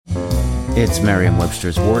It's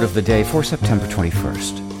Merriam-Webster's Word of the Day for September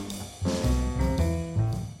 21st.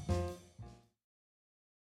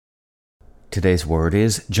 Today's word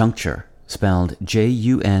is juncture, spelled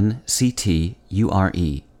Juncture.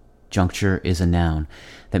 Juncture is a noun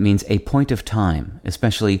that means a point of time,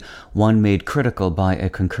 especially one made critical by a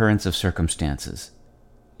concurrence of circumstances.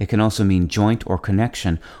 It can also mean joint or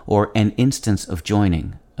connection, or an instance of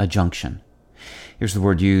joining, a junction. Here's the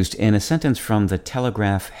word used in a sentence from the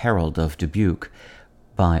Telegraph Herald of Dubuque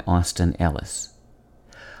by Austin Ellis.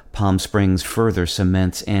 Palm Springs further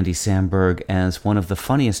cements Andy Samberg as one of the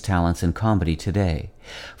funniest talents in comedy today.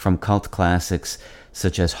 From cult classics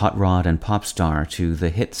such as Hot Rod and Popstar to the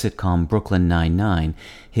hit sitcom Brooklyn Nine-Nine,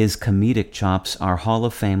 his comedic chops are Hall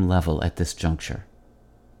of Fame level at this juncture.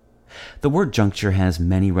 The word juncture has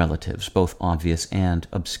many relatives, both obvious and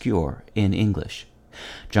obscure, in English.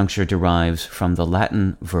 Juncture derives from the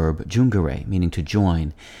Latin verb jungere, meaning to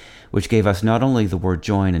join, which gave us not only the word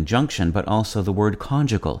join and junction, but also the word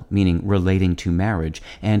conjugal, meaning relating to marriage,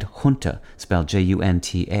 and junta, spelled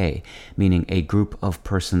Junta, meaning a group of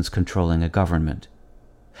persons controlling a government.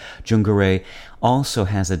 Jungere also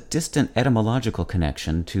has a distant etymological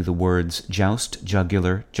connection to the words joust,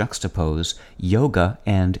 jugular, juxtapose, yoga,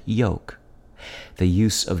 and yoke. The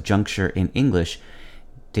use of juncture in English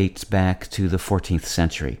dates back to the 14th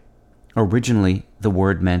century. Originally, the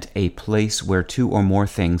word meant a place where two or more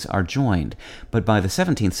things are joined, but by the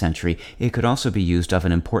 17th century, it could also be used of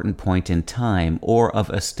an important point in time or of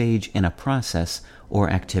a stage in a process or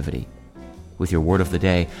activity. With your Word of the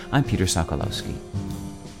Day, I'm Peter Sokolowski.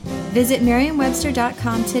 Visit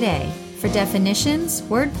Merriam-Webster.com today for definitions,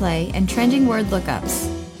 wordplay, and trending word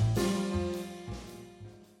lookups.